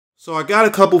So I got a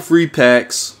couple free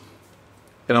packs,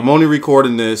 and I'm only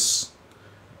recording this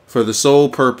for the sole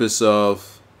purpose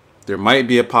of there might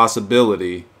be a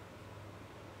possibility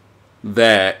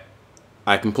that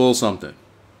I can pull something.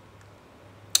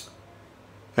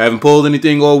 I haven't pulled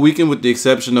anything all weekend with the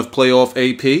exception of playoff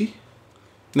AP.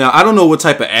 Now, I don't know what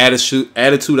type of attitude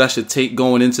I should take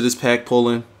going into this pack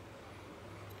pulling.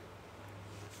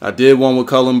 I did one with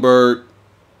Cullenberg.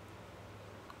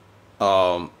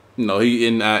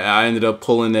 I ended up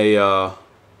pulling a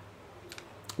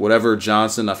whatever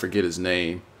Johnson, I forget his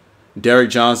name. Derek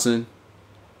Johnson.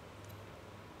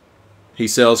 He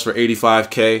sells for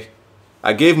 $85K.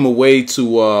 I gave him away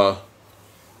to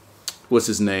what's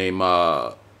his name?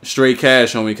 Straight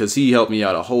Cash on me because he helped me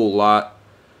out a whole lot.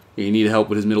 He needed help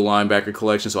with his middle linebacker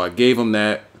collection, so I gave him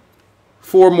that.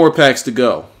 4 more packs to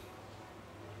go.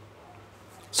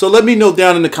 So let me know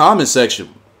down in the comment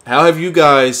section. How have you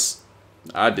guys...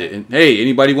 I didn't. Hey,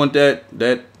 anybody want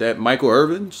that Michael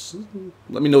Irvin? Just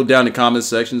let me know down in the comment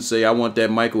section. Say I want that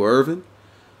Michael Irvin.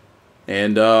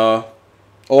 And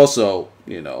also,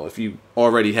 you know, if you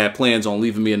already had plans on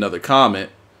leaving me another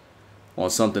comment on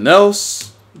something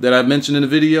else that I mentioned in the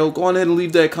video, go on ahead and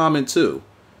leave that comment too.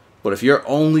 But if your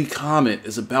only comment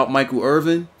is about Michael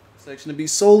Irvin, section to be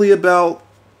solely about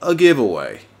a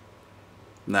giveaway.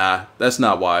 Nah, that's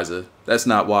not Wyza. That's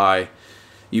not why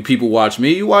you people watch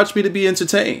me. You watch me to be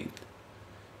entertained.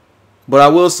 But I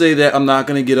will say that I'm not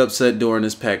going to get upset during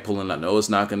this pack pulling. I know it's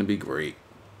not going to be great.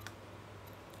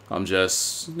 I'm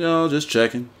just, you know, just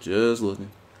checking. Just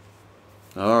looking.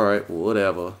 Alright,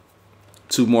 whatever.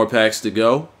 2 more packs to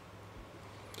go.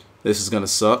 This is going to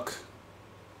suck.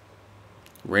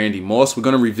 Randy Moss. We're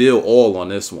going to reveal all on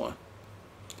this one.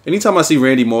 Anytime I see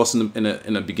Randy Moss in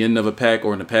the beginning of a pack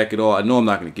or in the pack at all, I know I'm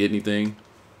not going to get anything.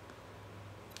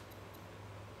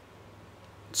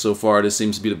 So far, this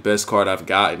seems to be the best card I've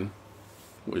gotten,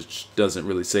 which doesn't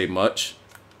really say much.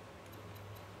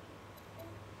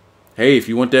 Hey, if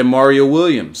you want that Mario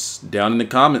Williams, down in the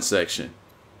comment section,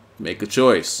 make a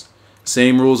choice.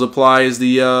 Same rules apply as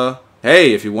the,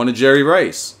 hey, if you want a Jerry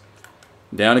Rice,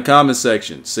 down in the comment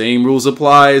section. Same rules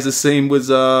apply as the same with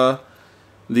the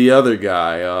other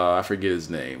guy. I forget his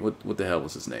name. What the hell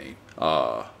was his name?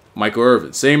 Michael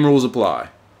Irvin. Same rules apply.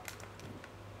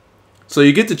 So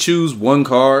you get to choose one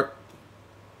card,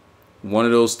 one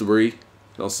of those 3.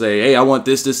 They'll say, hey, I want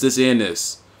this, this, this, and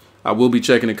this. I will be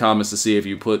checking the comments to see if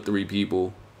you put 3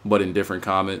 people, but in different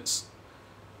comments.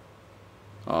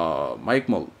 Mike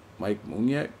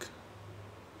Moonyak?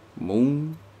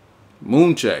 Mooncheck.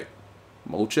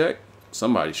 Mocheck?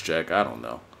 Somebody's check. I don't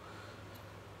know.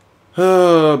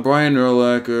 Brian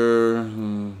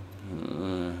Urlacher.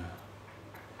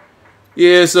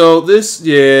 Yeah, so this,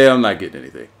 yeah, I'm not getting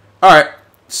anything. Alright,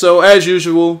 so as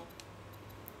usual,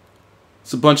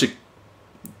 it's a bunch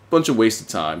of wasted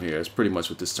time here. It's pretty much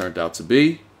what this turned out to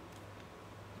be.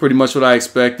 Pretty much what I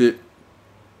expected.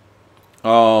 You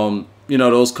know,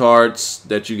 those cards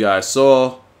that you guys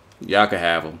saw, y'all can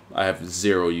have them. I have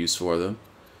 0 use for them.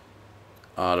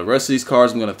 The rest of these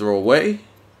cards I'm going to throw away.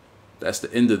 That's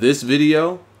the end of this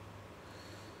video.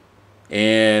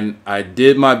 And I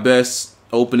did my best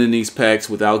opening these packs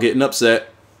without getting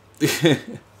upset.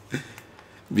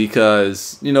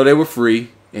 Because, you know, they were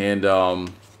free. And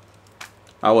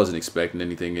I wasn't expecting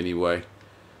anything anyway.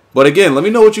 But again, let me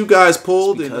know what you guys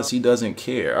pulled. Because he doesn't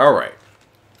care. Alright.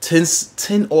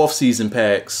 10 off-season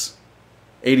packs.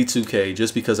 82K.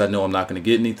 Just because I know I'm not going to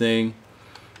get anything.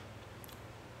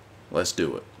 Let's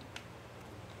do it.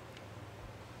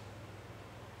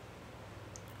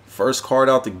 First card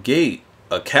out the gate.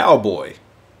 A cowboy.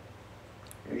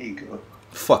 There you go.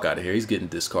 Fuck out of here. He's getting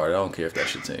discarded. I don't care if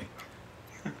that's your team.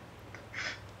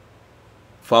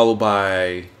 Followed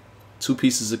by 2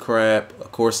 pieces of crap.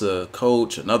 Of course, a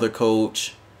coach, another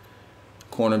coach,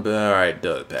 cornerback. All right,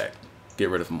 dud pack. Get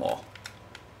rid of them all.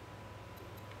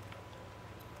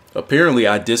 Apparently,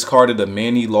 I discarded a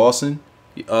Manny Lawson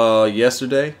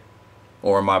yesterday,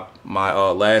 or my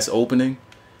last opening,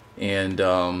 and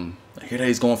I hear that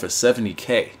he's going for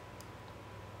 70K.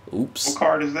 Oops. What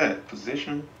card is that?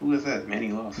 Position? Who is that?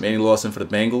 Manny Lawson. Manny Lawson for the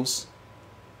Bengals.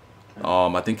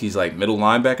 I think he's like middle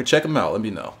linebacker. Check him out. Let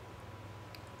me know.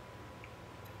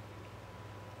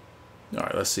 All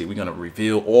right, let's see. We're gonna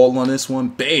reveal all on this one.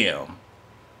 Bam.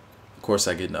 Of course,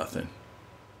 I get nothing.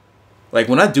 Like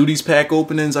when I do these pack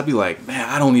openings, I'd be like, man,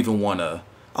 I don't even wanna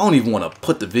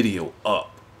put the video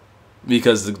up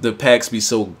because the packs be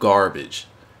so garbage.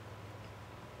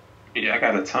 Yeah, I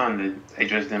got a ton that they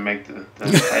just didn't make the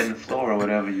head and floor or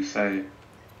whatever you say.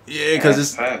 Yeah, because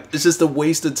it's just a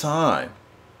waste of time.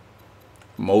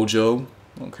 Mojo,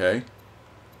 okay.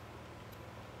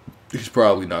 He's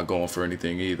probably not going for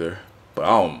anything either. But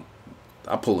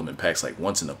I pull him in packs like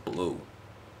once in a blue.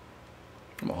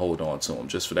 I'm going to hold on to him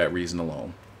just for that reason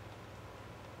alone.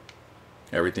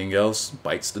 Everything else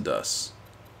bites the dust.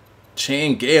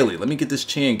 Chan Gailey. Let me get this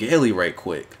Chan Gailey right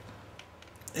quick.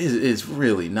 It's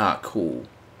really not cool.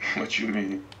 What you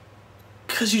mean?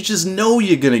 Because you just know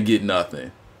you're going to get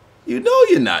nothing. You know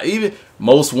you're not. Even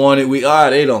most wanted,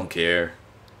 they don't care.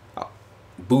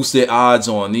 Boosted odds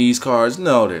on these cards?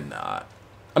 No, they're not.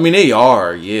 I mean, they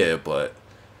are, yeah, but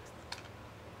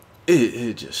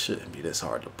it just shouldn't be this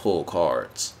hard to pull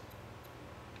cards.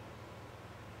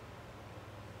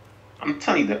 I'm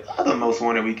telling you, the other most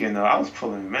wanted weekend though, I was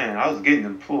pulling. Man, I was getting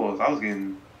them pulls. I was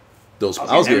getting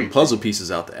getting puzzle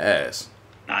pieces out the ass.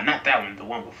 Nah, not that one. The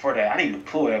one before that. I didn't even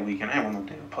pull that weekend. I didn't want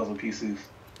no damn puzzle pieces.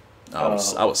 I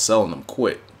was selling them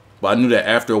quick, but I knew that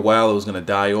after a while it was gonna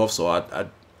die off. So I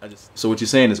just. So what you're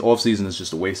saying is off season is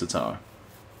just a waste of time.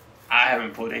 I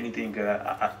haven't pulled anything good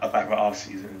about the off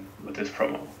season with this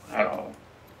promo at all.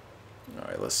 All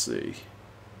right, let's see.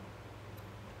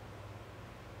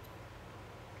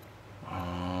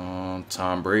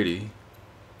 Tom Brady.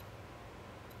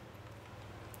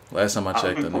 Last time I checked,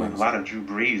 I've been pulling a lot of Drew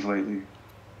Brees lately.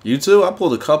 You too? I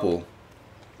pulled a couple.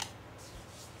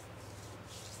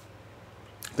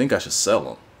 I think I should sell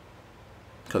them.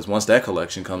 Because once that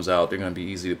collection comes out, they're going to be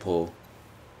easy to pull.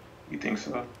 You think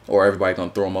so? Or everybody going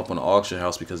to throw them up on the auction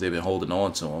house because they've been holding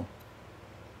on to them.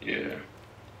 Yeah.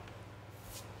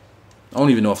 I don't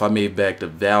even know if I made back the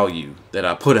value that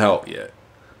I put out yet.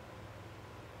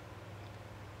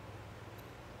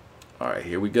 Alright,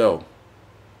 here we go.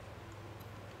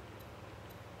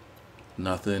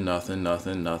 Nothing, nothing,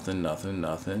 nothing, nothing, nothing,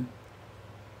 nothing.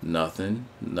 Nothing.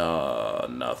 No,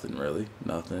 nothing really.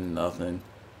 Nothing, nothing,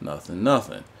 nothing,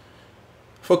 nothing.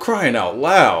 For crying out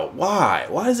loud. Why?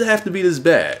 Why does it have to be this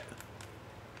bad?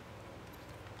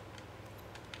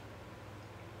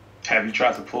 Have you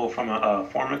tried to pull from a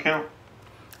form account?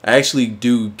 I actually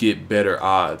do get better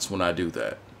odds when I do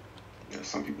that. Yeah,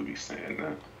 some people be saying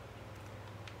that.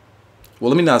 Well,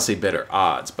 let me not say better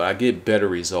odds, but I get better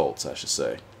results, I should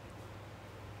say.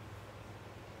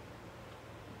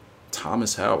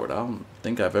 Thomas Howard. I don't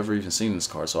think I've ever even seen this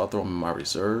card, so I'll throw him in my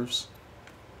reserves.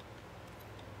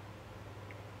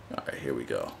 All right, here we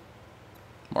go.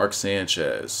 Mark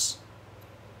Sanchez.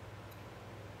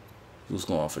 Who's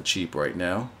going for cheap right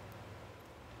now?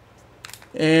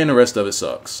 And the rest of it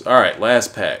sucks. All right,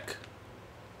 last pack.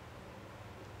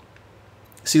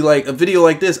 See, like a video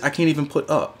like this, I can't even put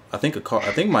up. I think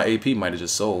my AP might have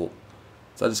just sold.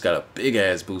 So I just got a big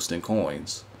ass boost in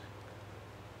coins.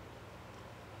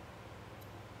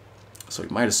 So he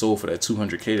might have sold for that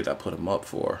 200K that I put him up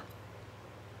for.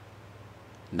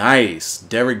 Nice.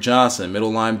 Derek Johnson,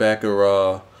 middle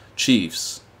linebacker,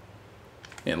 Chiefs.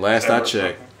 And last I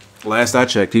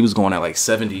checked, he was going at like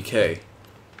 70K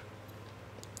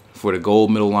for the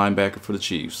gold middle linebacker for the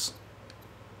Chiefs.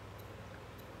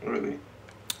 Really?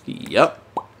 Yep.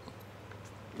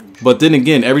 But then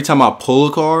again, every time I pull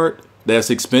a card that's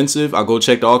expensive, I go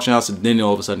check the auction house, and then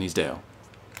all of a sudden he's down.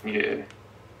 Yeah.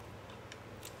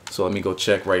 So let me go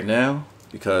check right now,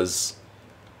 because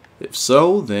if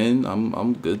so, then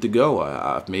I'm good to go.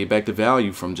 I've made back the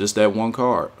value from just that one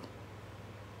card.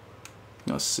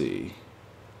 Let's see.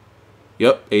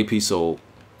 Yep, AP sold.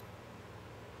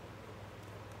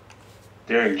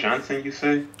 Derek Johnson, you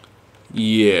say?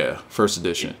 Yeah, first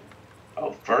edition.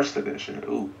 Oh, first edition.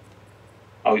 Ooh.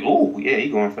 Oh, ooh, yeah, he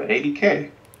going for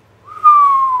 80K.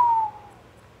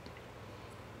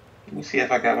 Let me see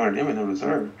if I got one of them in the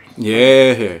reserve.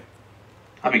 Yeah.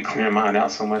 I'll be clearing mine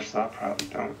out so much, so I probably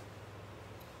don't.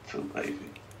 Too lazy.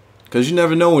 Because you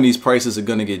never know when these prices are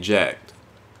going to get jacked.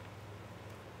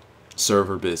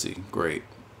 Server busy. Great.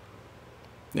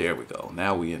 There we go.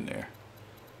 Now we in there.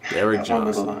 Derek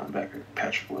Johnson. One little linebacker,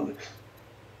 Patrick Willis.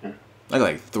 Yeah. I got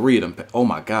like 3 of them. Oh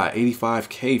my God,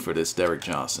 85K for this Derek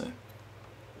Johnson.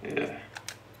 Yeah.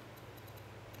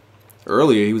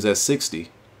 Earlier he was at 60.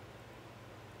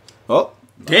 Oh,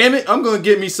 damn it! I'm gonna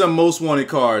get me some most wanted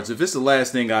cards. If it's the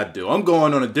last thing I do, I'm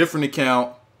going on a different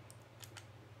account.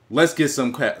 Let's get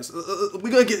some packs. We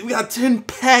got 10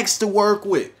 packs to work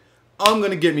with. I'm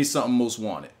gonna get me something most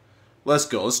wanted. Let's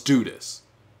go. Let's do this.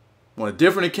 On a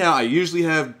different account, I usually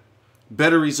have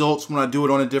better results when I do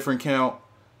it on a different account.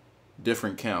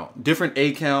 Different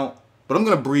account. But I'm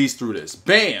gonna breeze through this.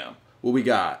 Bam! What we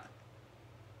got?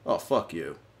 Oh, fuck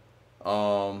you.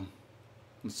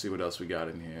 Let's see what else we got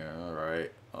in here. All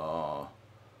right.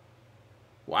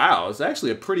 Wow, it's actually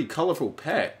a pretty colorful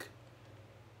pack.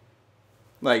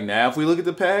 Like now, if we look at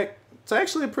the pack, it's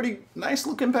actually a pretty nice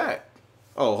looking pack.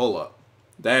 Oh, hold up.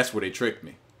 That's where they tricked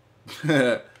me.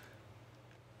 Let's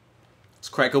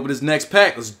crack open this next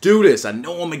pack. Let's do this. I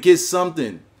know I'm going to get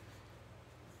something.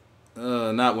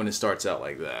 Not when it starts out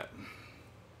like that.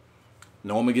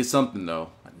 Know I'm going to get something,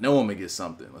 though. I know I'm going to get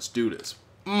something. Let's do this.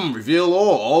 Reveal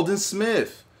all. Alden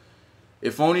Smith.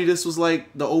 If only this was like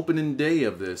the opening day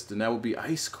of this, then that would be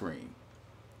ice cream.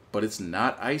 But it's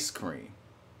not ice cream.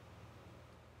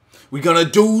 We're going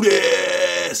to do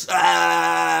this. Ow.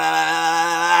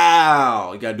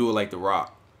 You got to do it like The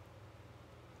Rock.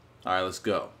 All right, let's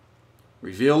go.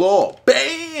 Reveal all.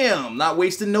 Bam. Not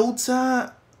wasting no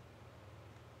time.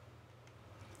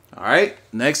 All right,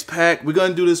 next pack. We're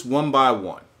going to do this one by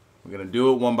one. We're going to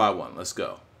do it one by one. Let's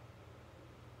go.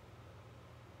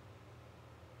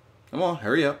 Come on,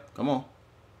 hurry up. Come on.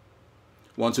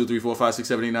 1, 2, 3, 4, 5, 6,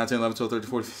 7, 8, 9, 10, 11, 12, 13,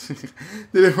 14.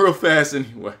 Did it real fast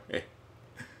anyway.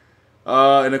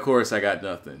 And of course, I got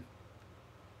nothing.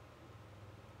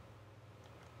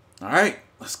 All right,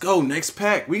 let's go. Next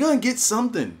pack. We're going to get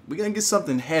something. We're going to get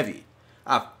something heavy.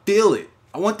 I feel it.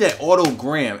 I want that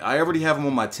autogram. I already have him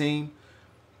on my team.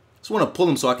 Just want to pull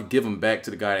him so I can give him back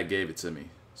to the guy that gave it to me.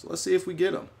 So let's see if we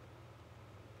get him.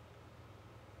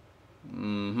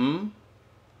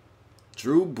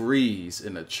 Drew Brees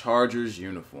in a Chargers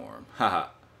uniform. Haha.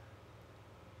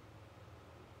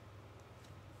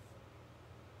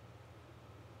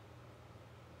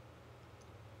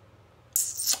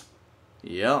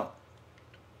 Yep.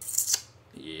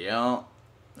 Yep.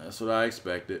 That's what I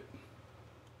expected.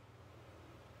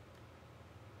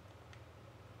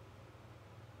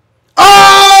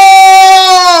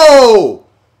 Oh!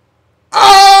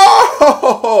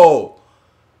 Oh!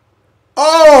 Oh!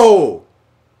 Oh!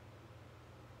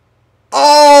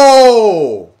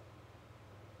 Oh!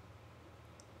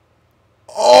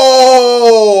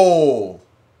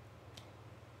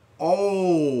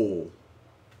 Oh!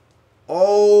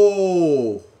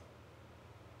 Oh!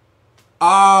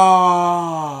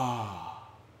 Ah!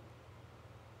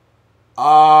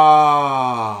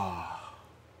 Ah!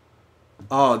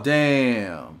 Oh,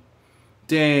 damn.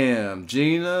 Damn,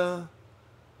 Gina.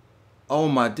 Oh,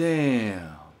 my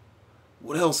damn.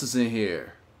 What else is in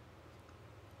here?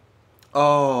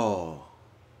 Oh.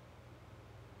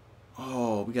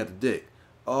 Oh, we got the dick.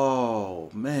 Oh,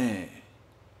 man.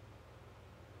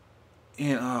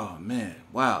 And, oh, man.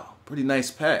 Wow. Pretty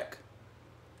nice pack.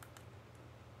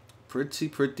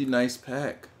 Pretty nice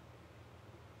pack.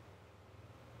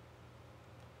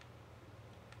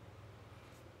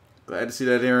 Glad to see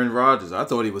that Aaron Rodgers. I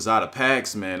thought he was out of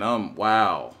packs, man.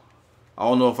 Wow. I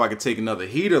don't know if I could take another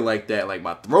heater like that. Like,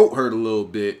 my throat hurt a little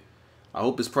bit. I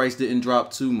hope his price didn't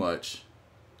drop too much.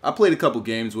 I played a couple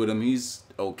games with him. He's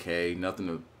okay.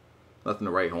 Nothing to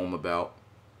write home about.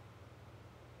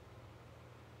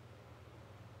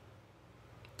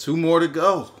 2 more to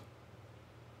go.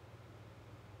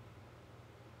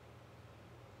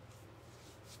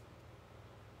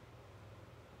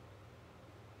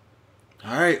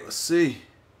 All right, let's see.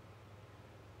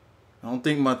 I don't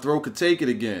think my throat could take it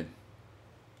again.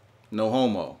 No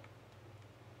homo.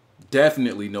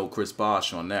 Definitely no Chris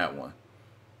Bosh on that one.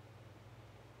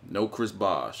 No Chris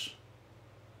Bosh.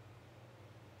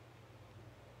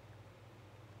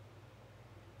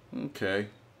 Okay.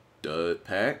 Dud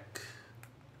pack.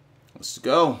 Let's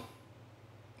go.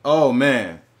 Oh,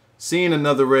 man. Seeing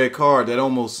another red card that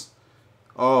almost...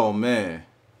 Oh, man.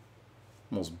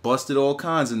 Almost busted all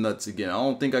kinds of nuts again. I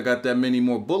don't think I got that many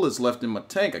more bullets left in my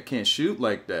tank. I can't shoot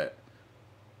like that.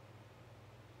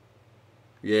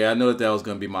 Yeah, I know that was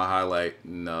going to be my highlight.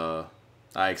 And I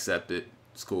accept it.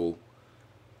 It's cool.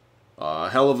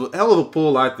 Hell of a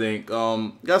pull, I think.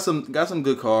 Got some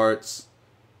good cards.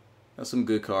 Got some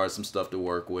good cards, some stuff to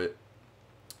work with.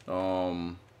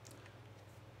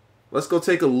 Let's go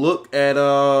take a look at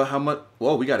how much.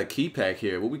 Whoa, we got a key pack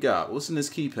here. What we got? What's in this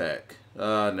key pack?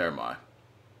 Never mind.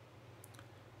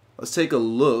 Let's take a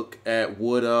look at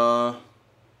what that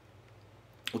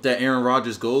Aaron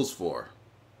Rodgers goes for.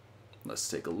 Let's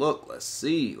take a look. Let's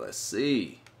see. Let's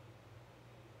see.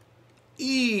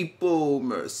 Epo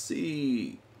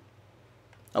Mercy.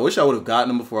 I wish I would have gotten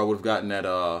him before I would have gotten that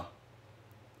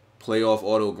playoff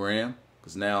autogram.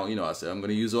 Because now, you know, I said I'm going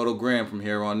to use autogram from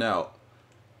here on out.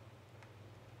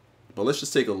 But let's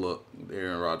just take a look what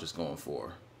Aaron Rodgers going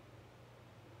for.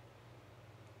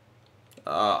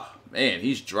 Ah, man,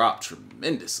 he's dropped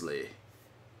tremendously.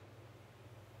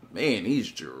 Man,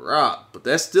 he's dropped. But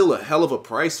that's still a hell of a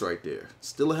price right there.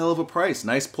 Still a hell of a price.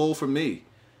 Nice pull for me.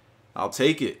 I'll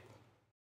take it.